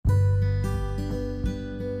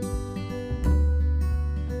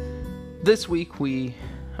This week we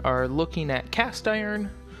are looking at cast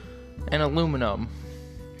iron and aluminum.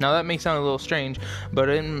 Now that may sound a little strange, but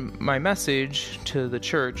in my message to the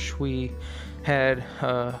church, we had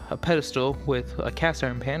a pedestal with a cast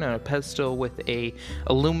iron pan and a pedestal with a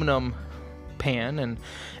aluminum pan,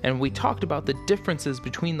 and we talked about the differences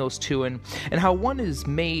between those two and how one is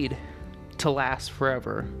made to last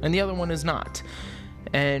forever and the other one is not.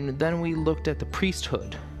 And then we looked at the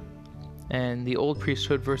priesthood and the old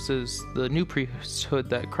priesthood versus the new priesthood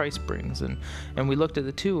that Christ brings. And we looked at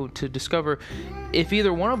the two to discover if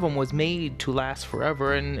either one of them was made to last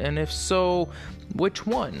forever, and if so, which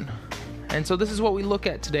one? And so this is what we look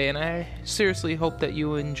at today, and I seriously hope that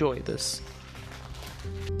you enjoy this.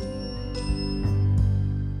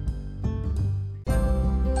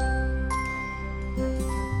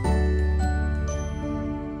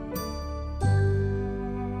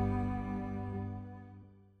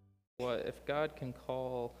 What if God can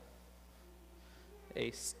call a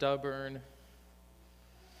stubborn,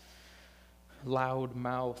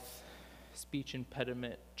 loud-mouth, speech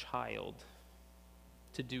impediment child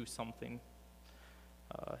to do something,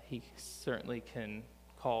 he certainly can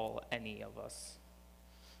call any of us.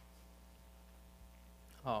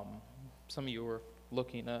 Some of you were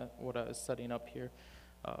looking at what I was setting up here.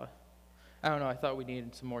 I don't know, I thought we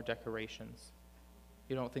needed some more decorations.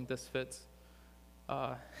 You don't think this fits?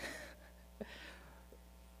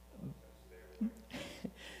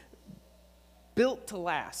 Built to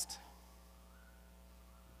last.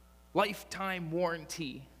 Lifetime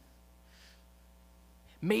warranty.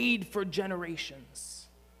 Made for generations.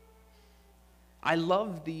 I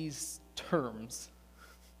love these terms.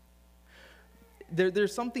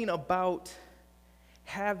 There's something about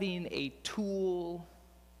having a tool,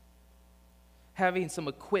 having some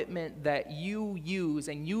equipment that you use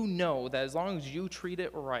and you know that as long as you treat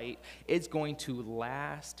it right, it's going to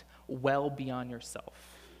last well beyond yourself.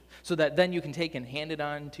 So that then you can take and hand it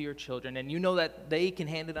on to your children, and you know that they can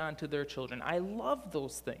hand it on to their children. I love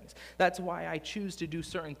those things. That's why I choose to do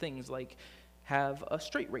certain things like have a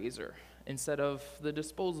straight razor instead of the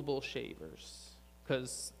disposable shavers,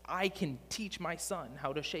 because I can teach my son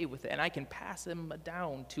how to shave with it, and I can pass him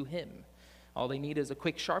down to him. All they need is a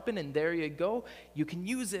quick sharpen, and there you go. You can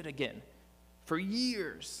use it again for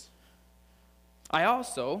years. I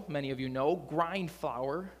also, many of you know, grind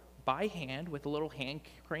flour by hand with a little hand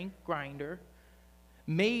crank grinder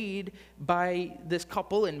made by this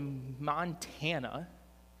couple in Montana,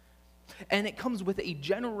 and it comes with a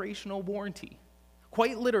generational warranty.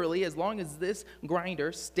 Quite literally, as long as this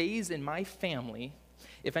grinder stays in my family,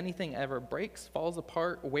 if anything ever breaks, falls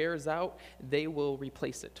apart, wears out, they will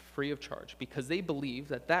replace it free of charge because they believe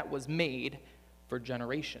that that was made for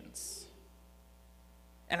generations.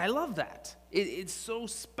 And I love that. It's so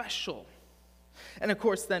special. And of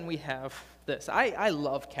course, then we have this. I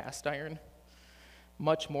love cast iron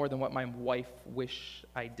much more than what my wife wish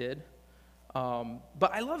I did.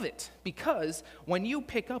 But I love it because when you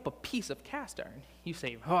pick up a piece of cast iron, you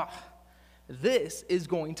say, this is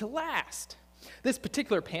going to last. This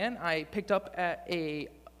particular pan I picked up at an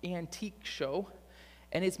antique show,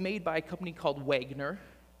 and it's made by a company called Wagner.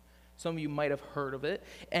 Some of you might have heard of it.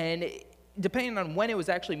 And depending on when it was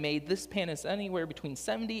actually made, this pan is anywhere between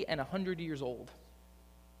 70 and 100 years old.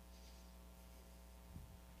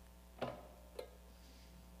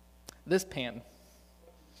 This pan,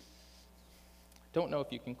 don't know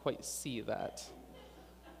if you can quite see that.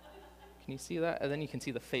 Can you see that? And then you can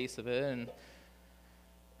see the face of it. And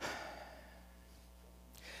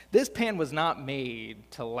this pan was not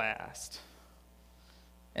made to last.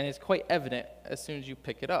 And it's quite evident as soon as you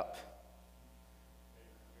pick it up.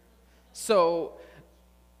 So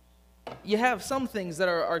you have some things that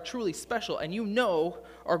are truly special and you know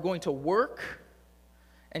are going to work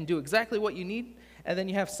and do exactly what you need. And then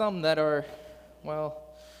you have some that are, well,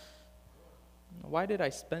 why did I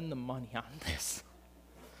spend the money on this?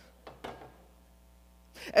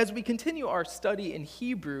 As we continue our study in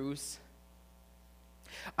Hebrews,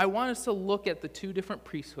 I want us to look at the two different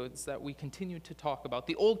priesthoods that we continue to talk about.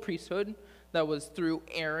 The old priesthood that was through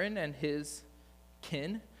Aaron and his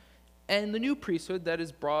kin, and the new priesthood that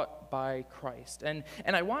is brought by Christ. And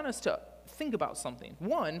I want us to think about something.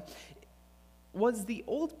 One, was the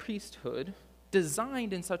old priesthood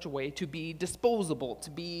designed in such a way to be disposable, to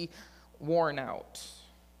be worn out,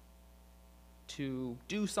 to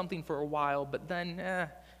do something for a while, but then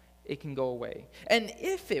it can go away? And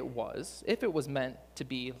if it was meant to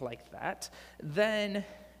be like that, then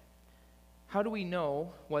how do we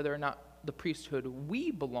know whether or not the priesthood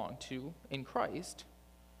we belong to in Christ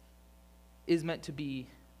is meant to be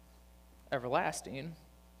everlasting,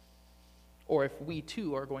 or if we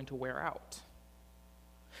too are going to wear out.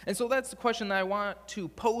 And so that's the question that I want to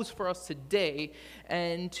pose for us today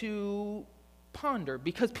and to ponder,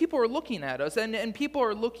 because people are looking at us, and people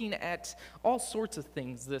are looking at all sorts of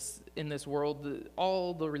things in this world,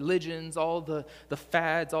 all the religions, all the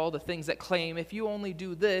fads, all the things that claim if you only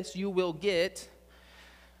do this, you will get.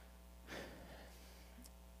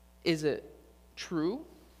 Is it true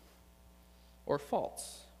or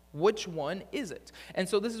false? Which one is it? And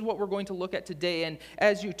so this is what we're going to look at today. And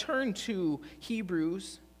as you turn to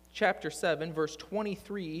Hebrews chapter 7, verse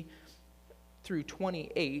 23 through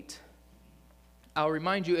 28, I'll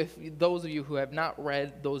remind you, if those of you who have not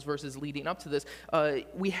read those verses leading up to this,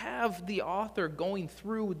 we have the author going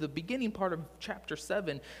through the beginning part of chapter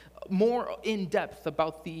 7 more in depth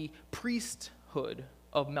about the priesthood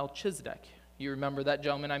of Melchizedek. You remember that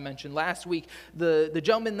gentleman I mentioned last week, the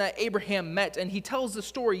gentleman that Abraham met, and he tells the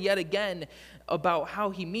story yet again about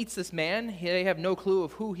how he meets this man. They have no clue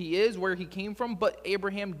of who he is, where he came from, but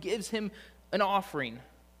Abraham gives him an offering.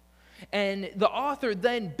 And the author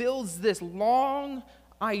then builds this long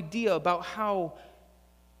idea about how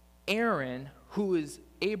Aaron, who is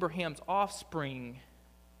Abraham's offspring,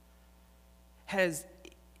 has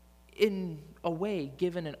in a way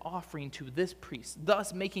given an offering to this priest,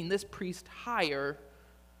 thus making this priest higher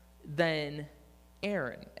than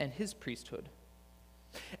Aaron and his priesthood.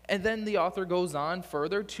 And then the author goes on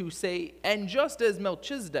further to say, and just as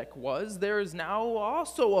Melchizedek was, there is now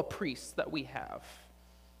also a priest that we have.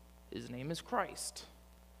 His name is Christ,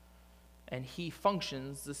 and he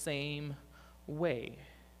functions the same way.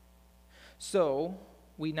 So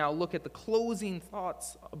we now look at the closing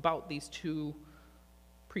thoughts about these two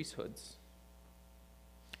priesthoods.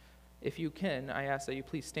 If you can, I ask that you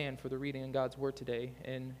please stand for the reading in God's word today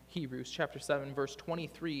in Hebrews chapter 7, verse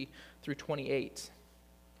 23 through 28.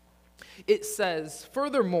 It says,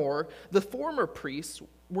 "Furthermore, the former priests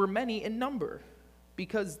were many in number,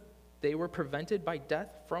 because they were prevented by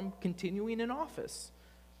death from continuing in office.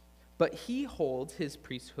 But he holds his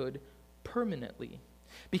priesthood permanently,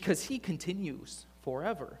 because he continues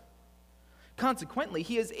forever. Consequently,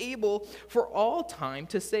 he is able for all time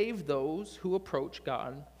to save those who approach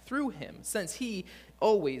God through him, since he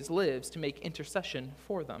always lives to make intercession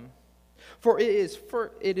for them. For it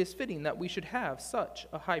is fitting that we should have such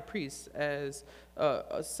a high priest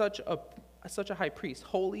such a high priest,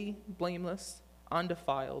 holy, blameless,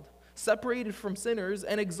 undefiled, separated from sinners,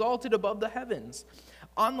 and exalted above the heavens.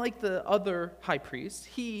 Unlike the other high priests,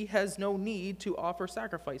 he has no need to offer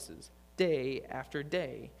sacrifices day after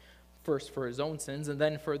day, first for his own sins and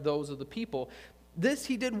then for those of the people. This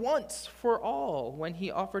he did once for all when he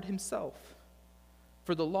offered himself.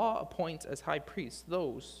 For the law appoints as high priests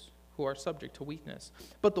those who are subject to weakness.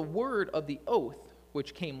 But the word of the oath,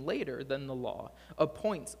 which came later than the law,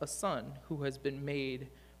 appoints a son who has been made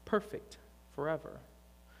perfect forever."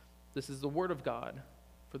 This is the word of God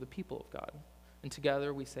for the people of God. And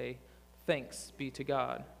together we say, thanks be to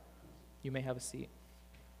God. You may have a seat.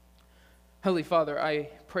 Heavenly Father, I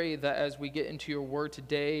pray that as we get into your word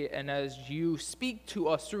today and as you speak to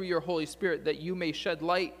us through your Holy Spirit, that you may shed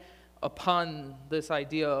light upon this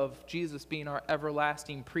idea of Jesus being our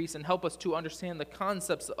everlasting priest and help us to understand the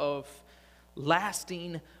concepts of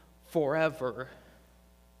lasting forever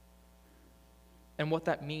and what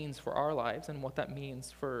that means for our lives and what that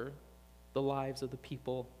means for the lives of the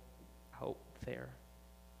people out there.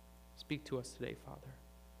 Speak to us today, Father.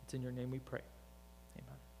 It's in your name we pray.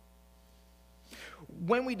 Amen.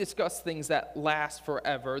 When we discuss things that last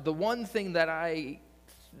forever, the one thing that I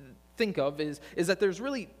think of is that there's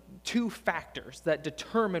really two factors that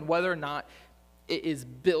determine whether or not it is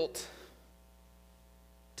built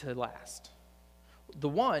to last. The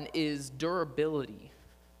one is durability.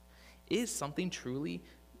 Is something truly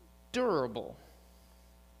durable?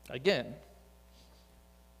 Again,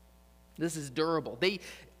 this is durable.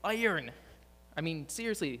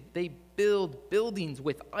 Seriously, they build buildings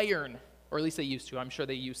with iron, or at least they used to. I'm sure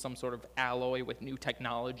they use some sort of alloy with new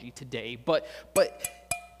technology today, but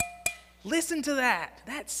listen to that.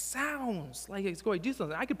 That sounds like it's going to do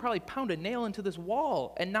something. I could probably pound a nail into this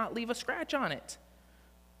wall and not leave a scratch on it.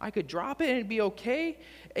 I could drop it and it'd be okay.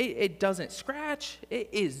 It doesn't scratch. It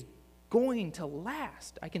is going to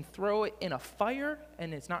last. I can throw it in a fire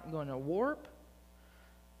and it's not going to warp.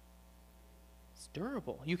 It's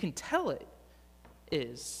durable. You can tell it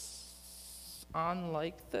is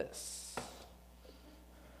unlike this.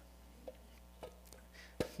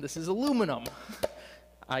 This is aluminum.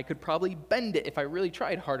 I could probably bend it if I really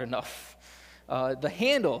tried hard enough. The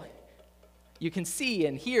handle, you can see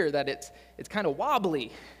and hear that it's kind of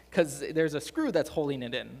wobbly because there's a screw that's holding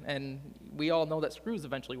it in. And we all know that screws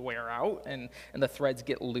eventually wear out and the threads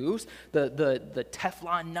get loose. The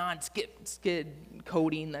Teflon non-skid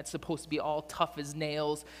coating that's supposed to be all tough as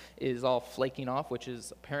nails is all flaking off, which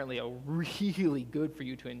is apparently really good for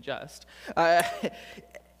you to ingest.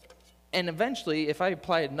 And eventually, if I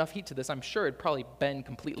applied enough heat to this, I'm sure it'd probably bend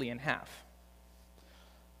completely in half.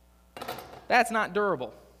 That's not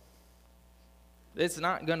durable. It's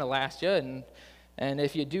not going to last you, and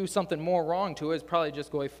if you do something more wrong to it, it's probably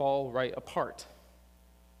just going to fall right apart.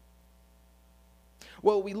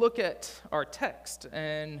 Well, we look at our text,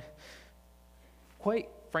 and quite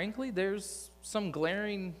frankly, there's some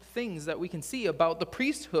glaring things that we can see about the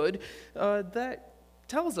priesthood that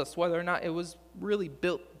tells us whether or not it was really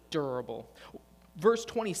built durable. Verse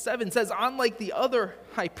 27 says, unlike the other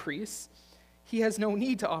high priests, he has no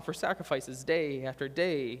need to offer sacrifices day after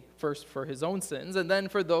day, first for his own sins and then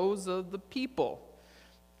for those of the people.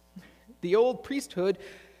 The old priesthood,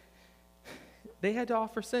 they had to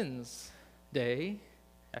offer sins day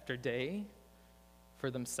after day for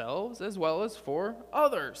themselves as well as for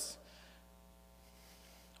others.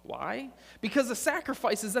 Why? Because the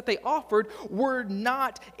sacrifices that they offered were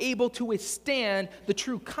not able to withstand the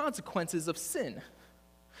true consequences of sin.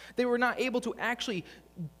 They were not able to actually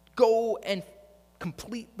go and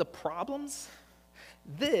complete the problems.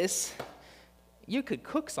 This, you could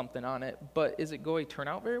cook something on it, but is it going to turn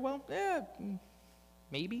out very well?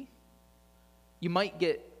 Maybe. You might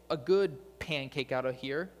get a good pancake out of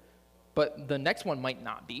here, but the next one might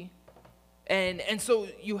not be. And so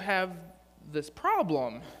you have this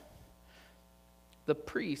problem. The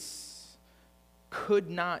priests could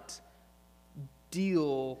not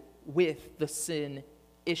deal with the sin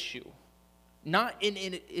issue, not in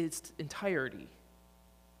its entirety.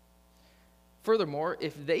 Furthermore,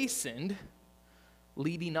 if they sinned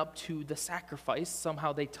leading up to the sacrifice,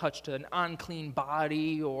 somehow they touched an unclean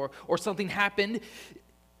body or something happened,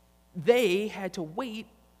 they had to wait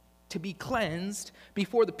to be cleansed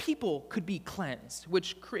before the people could be cleansed,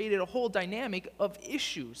 which created a whole dynamic of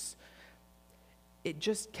issues. It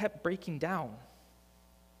just kept breaking down.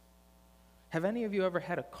 Have any of you ever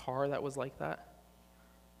had a car that was like that?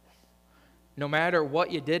 No matter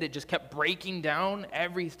what you did, it just kept breaking down.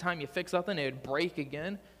 Every time you fix something, it would break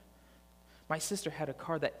again. My sister had a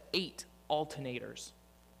car that ate alternators.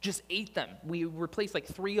 Just ate them. We replaced like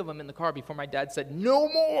 3 of them in the car before my dad said, "No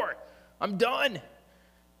more, I'm done."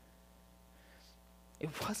 It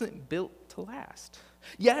wasn't built to last.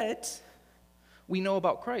 Yet, we know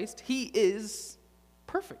about Christ, he is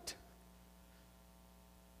perfect.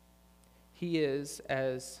 He is,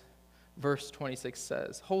 as verse 26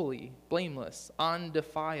 says, holy, blameless,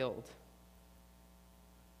 undefiled.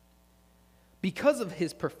 Because of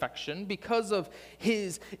his perfection, because of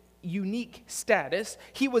his unique status,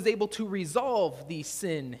 he was able to resolve the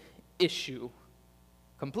sin issue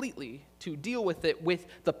completely, to deal with it with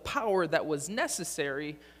the power that was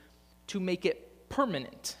necessary to make it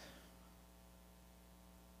permanent.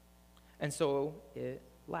 And so it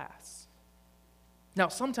lasts. Now,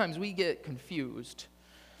 sometimes we get confused,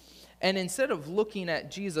 and instead of looking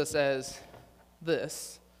at Jesus as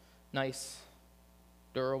this nice,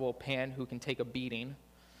 durable pan who can take a beating,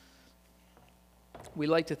 we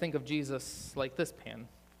like to think of Jesus like this pan.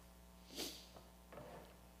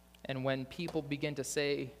 And when people begin to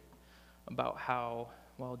say about how,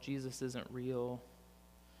 well, Jesus isn't real,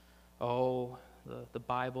 the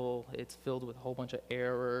Bible, it's filled with a whole bunch of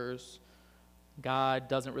errors, God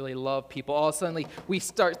doesn't really love people, all of a sudden we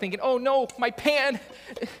start thinking, oh no, my pan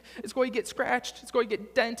is going to get scratched, it's going to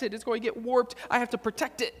get dented, it's going to get warped, I have to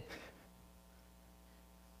protect it.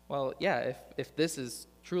 Well, yeah, if this is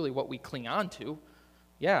truly what we cling on to,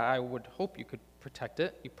 yeah, I would hope you could protect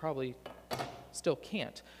it. You probably still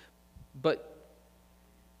can't. But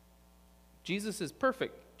Jesus is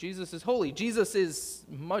perfect. Jesus is holy. Jesus is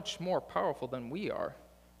much more powerful than we are.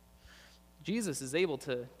 Jesus is able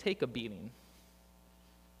to take a beating.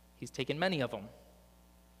 He's taken many of them,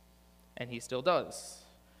 and he still does.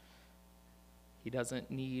 He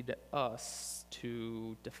doesn't need us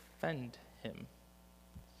to defend him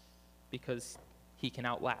because he can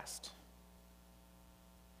outlast.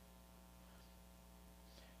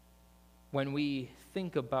 When we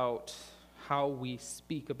think about how we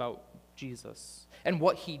speak about Jesus and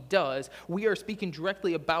what he does, we are speaking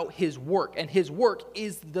directly about his work, and his work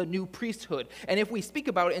is the new priesthood. And if we speak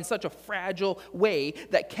about it in such a fragile way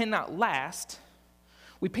that cannot last,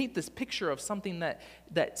 we paint this picture of something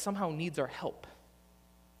that somehow needs our help.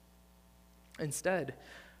 Instead,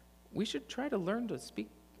 we should try to learn to speak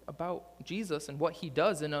about Jesus and what he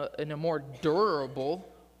does in a more durable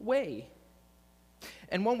way.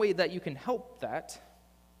 And one way that you can help that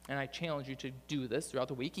And I challenge you to do this throughout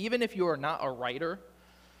the week. Even if you are not a writer,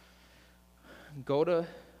 go to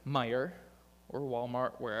Meijer or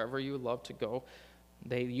Walmart, wherever you love to go.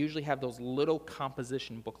 They usually have those little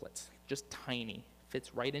composition booklets, just tiny,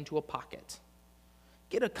 fits right into a pocket.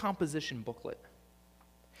 Get a composition booklet.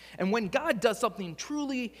 And when God does something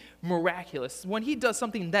truly miraculous, when he does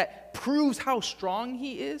something that proves how strong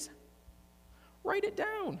he is, write it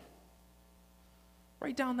down.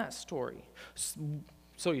 Write down that story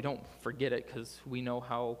so you don't forget it, because we know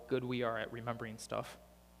how good we are at remembering stuff.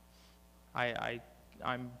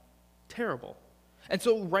 I'm terrible. And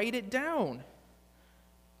so write it down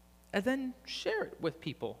and then share it with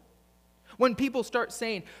people. When people start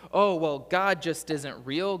saying, oh, well, God just isn't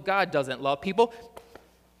real, God doesn't love people,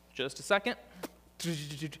 just a second.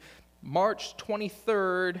 March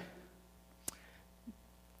 23rd,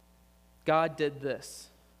 God did this.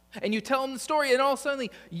 And you tell them the story, and all of a sudden,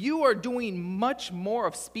 you are doing much more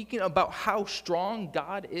of speaking about how strong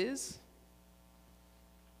God is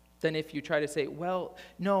than if you try to say, well,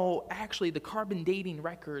 no, actually, the carbon dating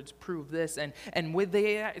records prove this, and with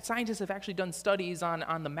scientists have actually done studies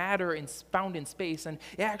on the matter found in space, and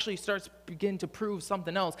it actually starts begin to prove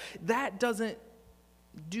something else. That doesn't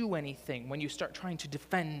do anything when you start trying to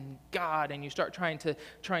defend God and you start trying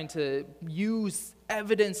to use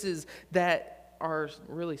evidences that are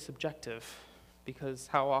really subjective, because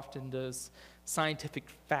how often does scientific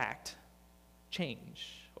fact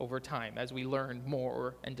change over time as we learn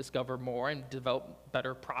more and discover more and develop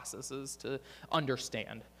better processes to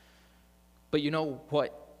understand? But you know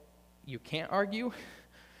what you can't argue?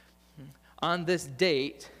 On this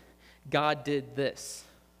date, God did this,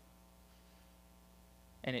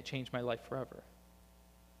 and it changed my life forever.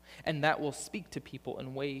 And that will speak to people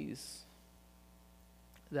in ways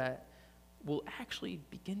that will actually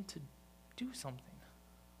begin to do something.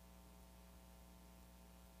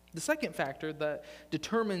 The second factor that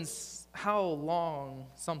determines how long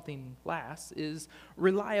something lasts is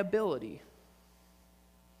reliability.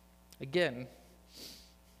 Again,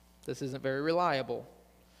 this isn't very reliable.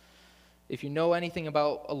 If you know anything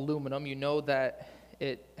about aluminum, you know that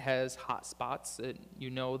it has hot spots. You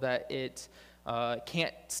know that it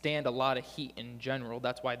can't stand a lot of heat in general.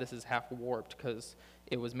 That's why this is half warped, because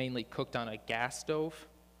it was mainly cooked on a gas stove.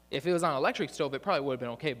 If it was on an electric stove, it probably would have been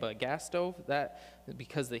okay, but a gas stove,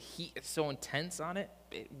 because the heat is so intense on it,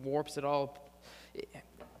 it warps it all.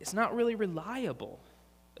 It's not really reliable,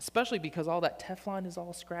 especially because all that Teflon is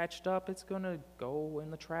all scratched up. It's going to go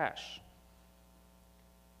in the trash.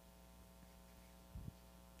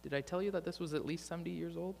 Did I tell you that this was at least 70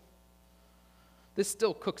 years old? This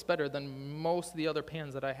still cooks better than most of the other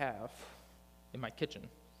pans that I have in my kitchen.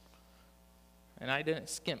 And I didn't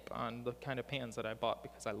skimp on the kind of pans that I bought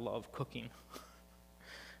because I love cooking.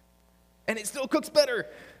 And it still cooks better.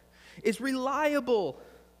 It's reliable.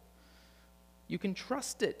 You can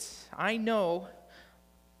trust it. I know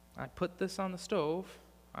I put this on the stove.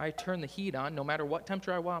 I turn the heat on no matter what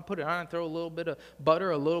temperature I want to put it on. I throw a little bit of butter,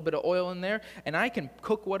 a little bit of oil in there, and I can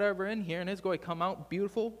cook whatever in here, and it's going to come out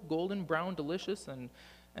beautiful, golden brown, delicious, and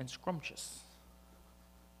scrumptious.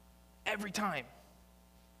 Every time.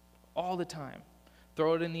 All the time.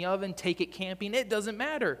 Throw it in the oven, take it camping, it doesn't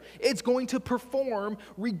matter. It's going to perform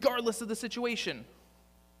regardless of the situation.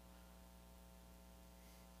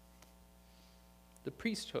 The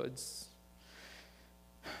priesthoods,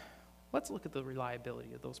 let's look at the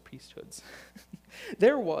reliability of those priesthoods.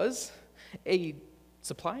 There was a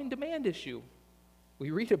supply and demand issue.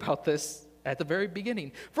 We read about this at the very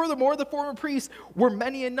beginning. Furthermore, the former priests were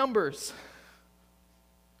many in numbers.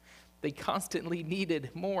 They constantly needed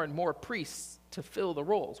more and more priests to fill the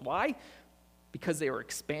roles. Why? Because they were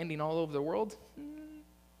expanding all over the world?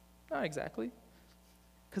 Not exactly.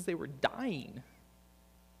 Because they were dying.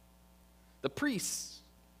 The priests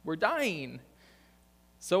were dying.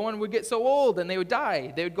 Someone would get so old and they would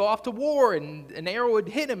die. They would go off to war and an arrow would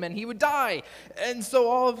hit him and he would die. And so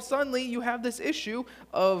all of a sudden you have this issue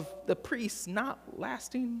of the priests not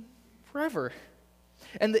lasting forever.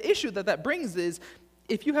 And the issue that brings is,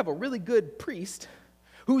 if you have a really good priest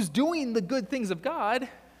who's doing the good things of God,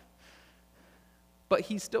 but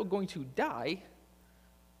he's still going to die,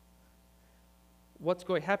 what's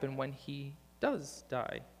going to happen when he does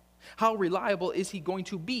die? How reliable is he going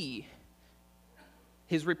to be?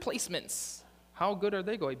 His replacements, how good are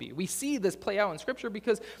they going to be? We see this play out in Scripture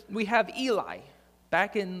because we have Eli.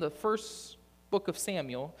 Back in the first book of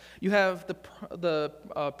Samuel, you have the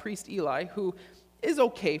priest Eli, who is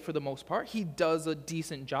okay for the most part. He does a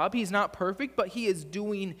decent job. He's not perfect, but he is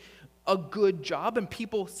doing a good job, and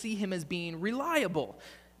people see him as being reliable.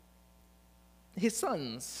 His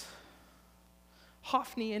sons,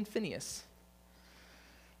 Hophni and Phinehas.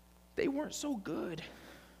 They weren't so good.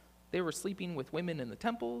 They were sleeping with women in the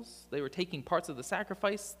temples. They were taking parts of the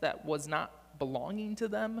sacrifice that was not belonging to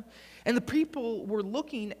them. And the people were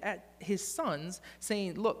looking at his sons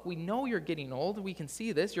saying, look, we know you're getting old. We can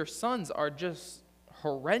see this. Your sons are just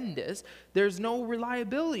horrendous. There's no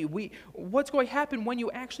reliability. What's going to happen when you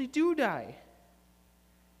actually do die?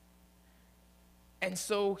 And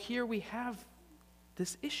so here we have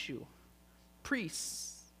this issue.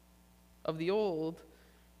 Priests of the old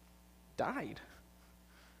died.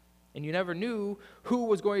 And you never knew who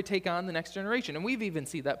was going to take on the next generation. And we've even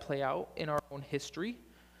seen that play out in our own history.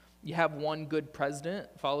 You have one good president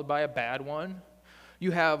followed by a bad one.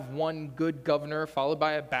 You have one good governor followed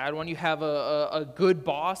by a bad one. You have a good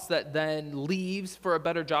boss that then leaves for a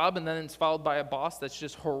better job, and then it's followed by a boss that's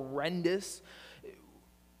just horrendous.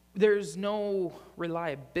 There's no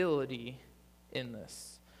reliability in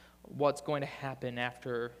this. What's going to happen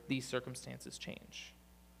after these circumstances change?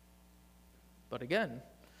 But again,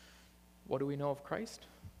 what do we know of Christ?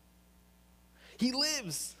 He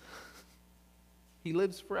lives. He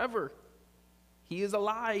lives forever. He is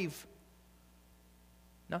alive.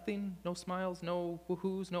 Nothing, no smiles, no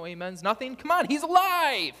woohoos, no amens, nothing. Come on, he's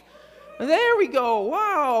alive. There we go.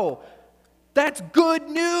 Wow. That's good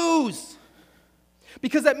news.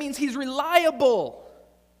 Because that means he's reliable.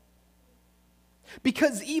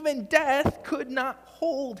 Because even death could not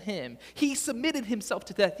hold him. He submitted himself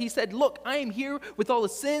to death. He said, look, I am here with all the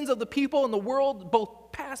sins of the people in the world,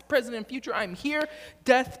 both past, present, and future. I'm here.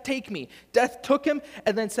 Death, take me. Death took him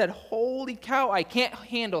and then said, holy cow, I can't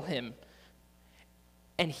handle him.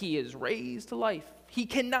 And he is raised to life. He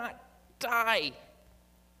cannot die.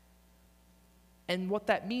 And what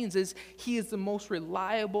that means is he is the most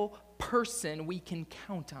reliable person we can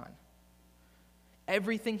count on.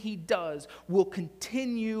 Everything he does will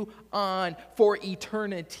continue on for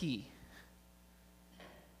eternity.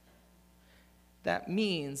 That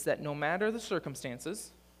means that no matter the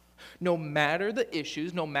circumstances, no matter the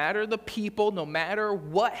issues, no matter the people, no matter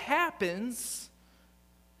what happens,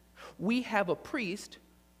 we have a priest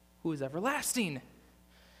who is everlasting.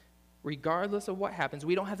 Regardless of what happens,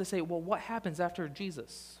 we don't have to say, well, what happens after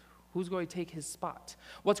Jesus? Who's going to take his spot?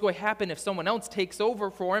 What's going to happen if someone else takes over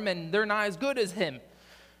for him and they're not as good as him?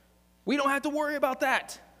 We don't have to worry about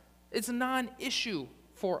that. It's a non-issue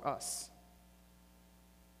for us.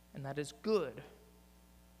 And that is good.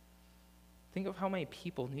 Think of how many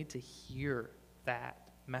people need to hear that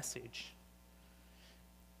message.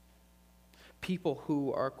 People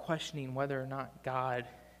who are questioning whether or not God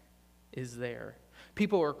is there.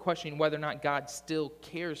 People are questioning whether or not God still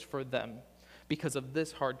cares for them because of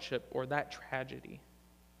this hardship or that tragedy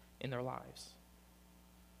in their lives.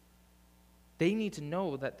 They need to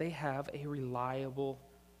know that they have a reliable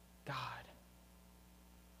God.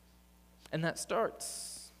 And that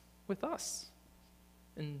starts with us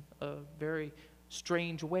in a very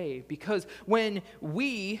strange way, because when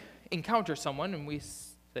we encounter someone and we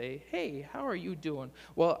say, hey, how are you doing?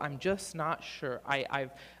 Well, I'm just not sure. I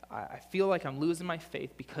feel like I'm losing my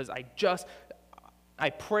faith because I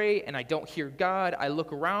pray and I don't hear God. I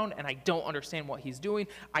look around and I don't understand what he's doing.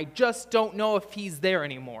 I just don't know if he's there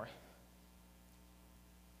anymore.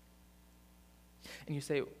 And you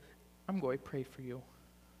say, I'm going to pray for you.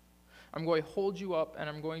 I'm going to hold you up, and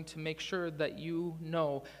I'm going to make sure that you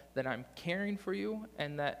know that I'm caring for you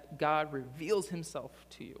and that God reveals himself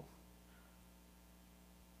to you.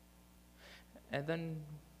 And then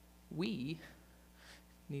we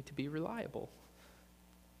need to be reliable.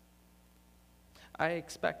 I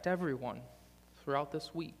expect everyone throughout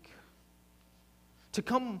this week to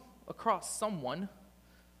come across someone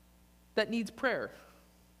that needs prayer.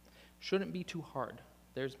 Shouldn't be too hard.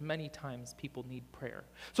 There's many times people need prayer.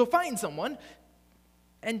 So find someone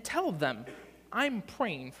and tell them, I'm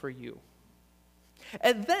praying for you.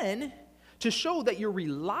 And then, to show that you're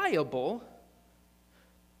reliable,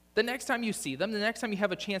 the next time you see them, the next time you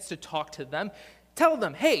have a chance to talk to them, tell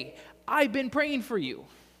them, hey, I've been praying for you.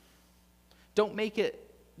 Don't make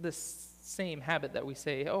it the same habit that we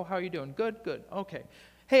say, oh, how are you doing? Good, good, okay.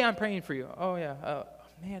 Hey, I'm praying for you. Oh, yeah,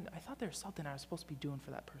 man, I thought there was something I was supposed to be doing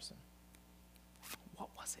for that person. What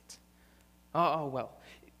was it? Oh, well,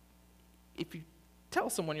 if you tell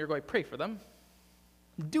someone you're going to pray for them,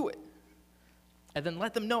 do it. And then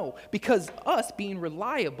let them know, because us being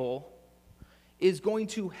reliable is going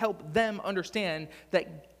to help them understand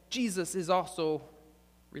that Jesus is also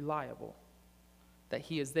reliable, that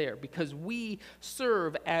he is there, because we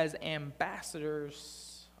serve as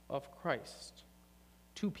ambassadors of Christ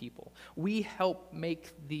to people. We help make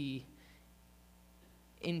the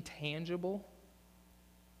intangible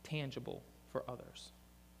tangible for others.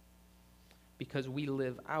 Because we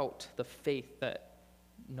live out the faith that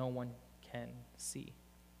no one can see.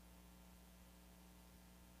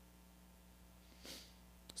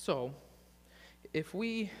 So, if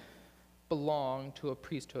we belong to a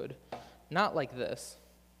priesthood, not like this,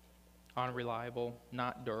 unreliable,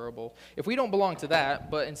 not durable, if we don't belong to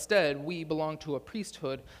that, but instead we belong to a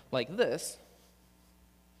priesthood like this,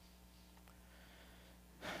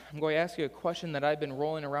 I'm going to ask you a question that I've been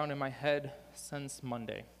rolling around in my head since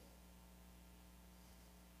Monday.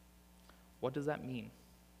 What does that mean?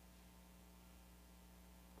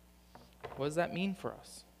 What does that mean for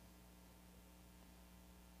us?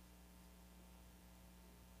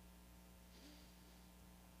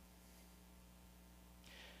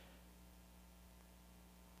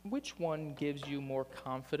 Which one gives you more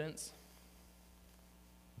confidence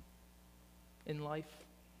in life?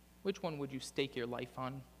 Which one would you stake your life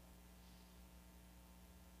on?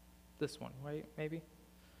 This one, right? Maybe?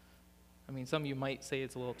 I mean, some of you might say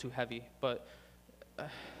it's a little too heavy, but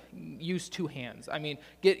use two hands. I mean,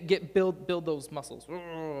 build those muscles.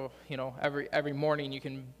 You know, every morning you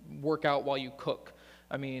can work out while you cook.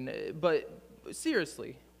 I mean, but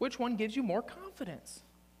seriously, which one gives you more confidence?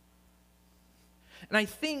 And I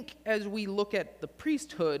think as we look at the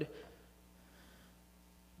priesthood,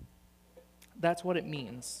 that's what it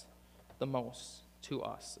means the most to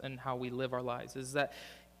us and how we live our lives, is that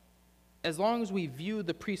as long as we view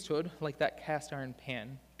the priesthood like that cast iron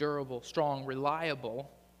pan, durable, strong,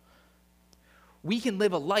 reliable, we can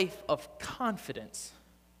live a life of confidence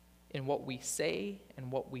in what we say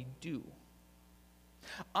and what we do.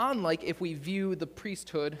 Unlike if we view the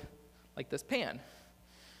priesthood like this pan.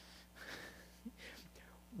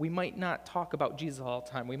 We might not talk about Jesus all the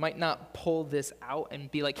time. We might not pull this out and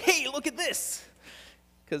be like, hey, look at this.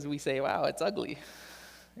 Because we say, wow, it's ugly.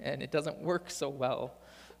 And it doesn't work so well.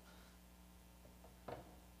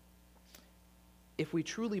 If we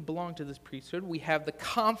truly belong to this priesthood, we have the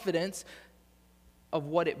confidence of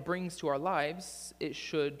what it brings to our lives. It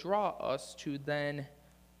should draw us to then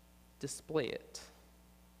display it,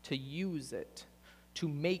 to use it, to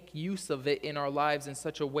make use of it in our lives in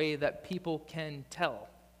such a way that people can tell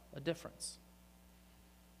a difference.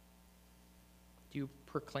 Do you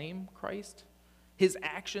proclaim Christ? His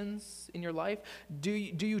actions in your life? Do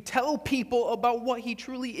you tell people about what he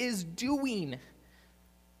truly is doing?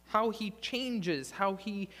 How he changes, how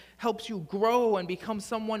he helps you grow and become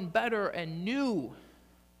someone better and new?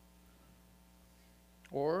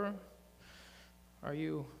 Or are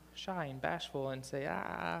you shy and bashful and say,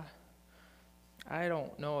 I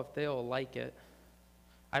don't know if they'll like it.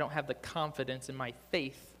 I don't have the confidence in my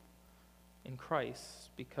faith in Christ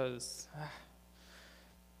because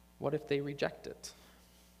what if they reject it?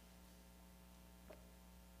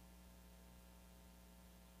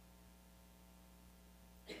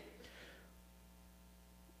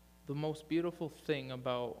 The most beautiful thing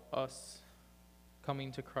about us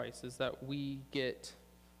coming to Christ is that we get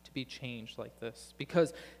to be changed like this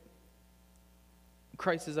because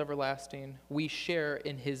Christ is everlasting. We share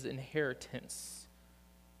in his inheritance.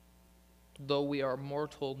 Though we are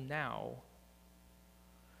mortal now,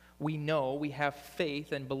 we know, we have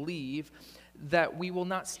faith and believe that we will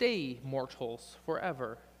not stay mortals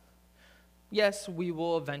forever. Yes, we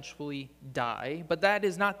will eventually die, but that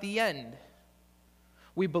is not the end.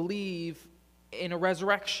 We believe in a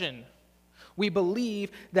resurrection. We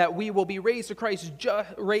believe that we will be raised to Christ,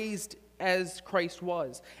 raised as Christ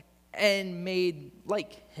was, and made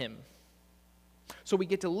like him. So we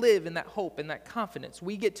get to live in that hope and that confidence.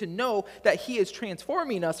 We get to know that he is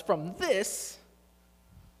transforming us from this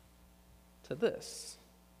to this.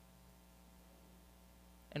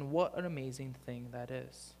 And what an amazing thing that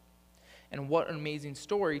is. And what an amazing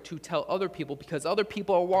story to tell other people, because other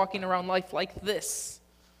people are walking around life like this.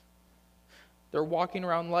 They're walking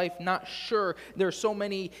around life not sure. There's so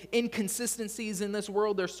many inconsistencies in this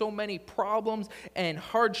world. There's so many problems and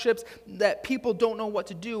hardships that people don't know what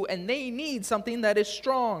to do, and they need something that is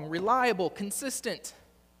strong, reliable, consistent.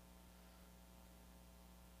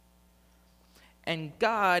 And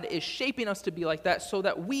God is shaping us to be like that so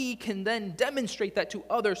that we can then demonstrate that to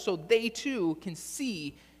others so they too can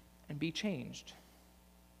see and be changed.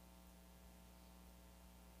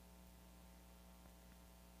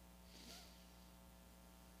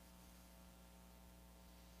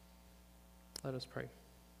 Let us pray.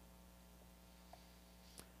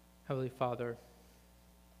 Heavenly Father,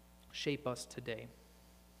 shape us today.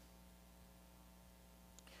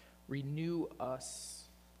 Renew us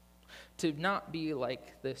to not be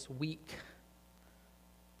like this weak,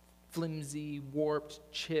 flimsy, warped,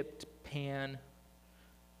 chipped pan,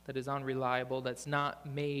 that is unreliable, that's not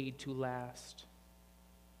made to last.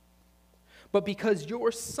 But because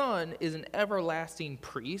your Son is an everlasting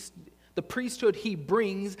priest, the priesthood he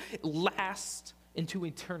brings lasts into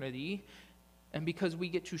eternity, and because we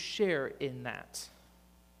get to share in that,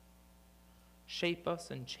 shape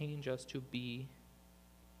us and change us to be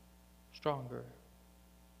stronger,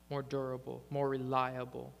 more durable, more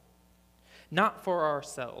reliable. Not for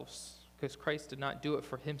ourselves, because Christ did not do it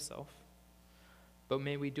for himself, but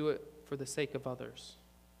may we do it for the sake of others.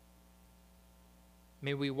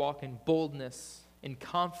 May we walk in boldness, in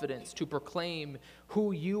confidence to proclaim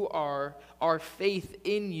who you are, our faith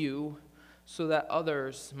in you, so that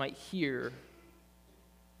others might hear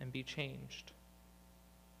and be changed.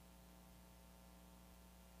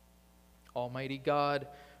 Almighty God,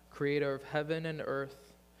 creator of heaven and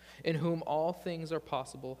earth, in whom all things are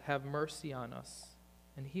possible, have mercy on us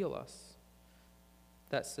and heal us,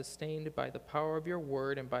 that sustained by the power of your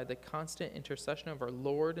word and by the constant intercession of our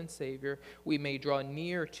Lord and Savior, we may draw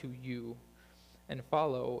near to you and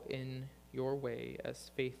follow in your way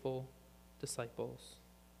as faithful disciples.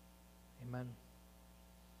 Amen.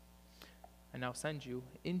 I now send you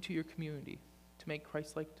into your community to make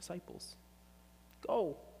Christ-like disciples.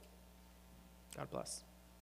 Go. God bless.